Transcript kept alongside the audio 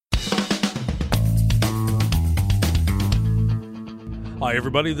Hi,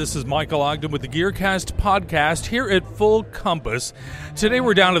 everybody. This is Michael Ogden with the GearCast podcast here at Full Compass. Today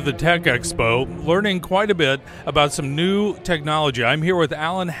we're down at the Tech Expo learning quite a bit about some new technology. I'm here with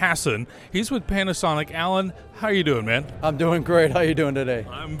Alan Hassan. He's with Panasonic. Alan, how are you doing, man? I'm doing great. How are you doing today?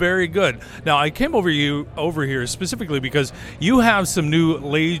 I'm very good. Now, I came over here specifically because you have some new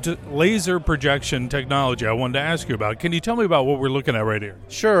laser projection technology I wanted to ask you about. Can you tell me about what we're looking at right here?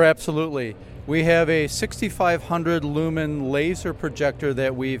 Sure, absolutely. We have a 6,500 lumen laser projector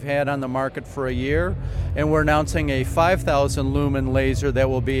that we've had on the market for a year, and we're announcing a 5,000 lumen laser that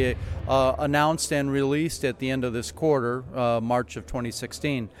will be announced and released at the end of this quarter, March of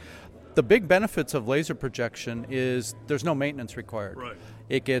 2016. The big benefits of laser projection is there's no maintenance required. Right.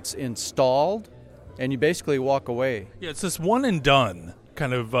 It gets installed, and you basically walk away. Yeah, it's this one and done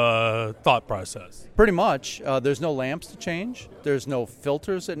kind of thought process. Pretty much. There's no lamps to change. There's no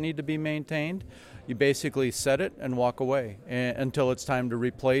filters that need to be maintained. You basically set it and walk away until it's time to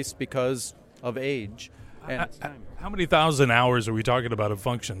replace because of age. And it's time. How many thousand hours are we talking about of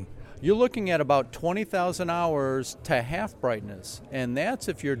function? You're looking at about 20,000 hours to half brightness, and that's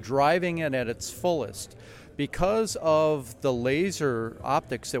if you're driving it at its fullest. Because of the laser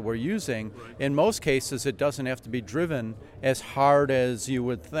optics that we're using, in most cases it doesn't have to be driven as hard as you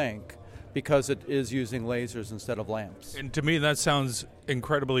would think because it is using lasers instead of lamps. And to me, that sounds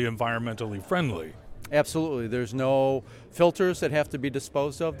incredibly environmentally friendly. Absolutely. There's no filters that have to be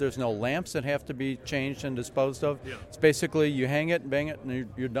disposed of. There's no lamps that have to be changed and disposed of. Yeah. It's basically you hang it, bang it, and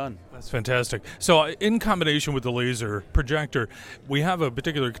you're done. That's fantastic. So in combination with the laser projector, we have a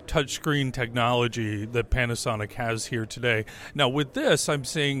particular touchscreen technology that Panasonic has here today. Now with this, I'm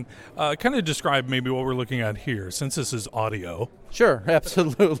seeing, kind of describe maybe what we're looking at here, since this is audio. Sure,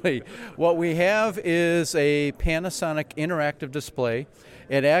 absolutely. What we have is a Panasonic interactive display.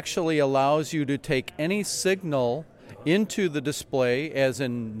 It actually allows you to take any signal into the display, as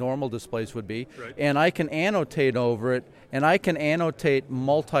in normal displays would be, right, and I can annotate over it, and I can annotate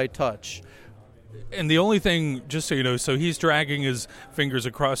multi-touch. And the only thing, just so you know, so he's dragging his fingers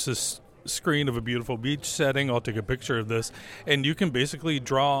across this screen of a beautiful beach setting. I'll take a picture of this, and you can basically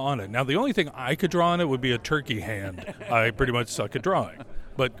draw on it. Now, the only thing I could draw on it would be a turkey hand. I pretty much suck at drawing,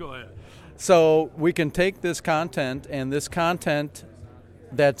 but go ahead. So we can take this content, and this content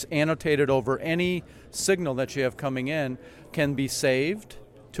that's annotated over any signal that you have coming in can be saved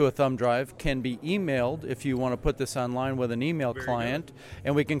to a thumb drive, can be emailed if you want to put this online with an email client,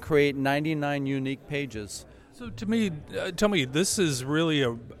 and we can create 99 unique pages. So to me, tell me, this is really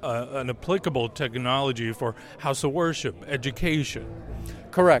an applicable technology for house of worship, education.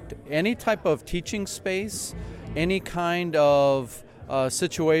 Correct. Any type of teaching space, any kind of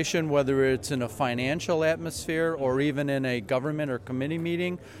situation, whether it's in a financial atmosphere or even in a government or committee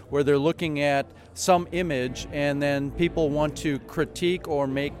meeting where they're looking at some image and then people want to critique or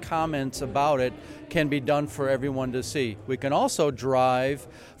make comments about it, can be done for everyone to see. We can also drive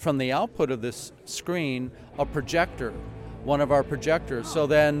from the output of this screen a projector, one of our projectors. So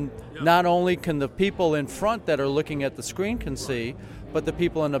then not only can the people in front that are looking at the screen can see, but the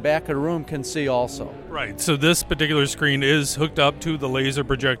people in the back of the room can see also. Right, so this particular screen is hooked up to the laser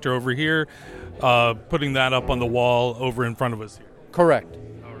projector over here, putting that up on the wall over in front of us here. Correct.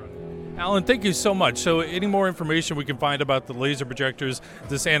 All right. Alan, thank you so much. So any more information we can find about the laser projectors,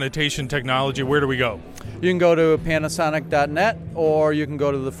 this annotation technology, where do we go? You can go to Panasonic.net or you can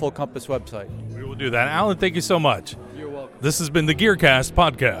go to the Full Compass website. We will do that. Alan, thank you so much. You're welcome. This has been the GearCast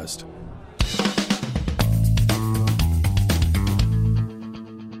podcast.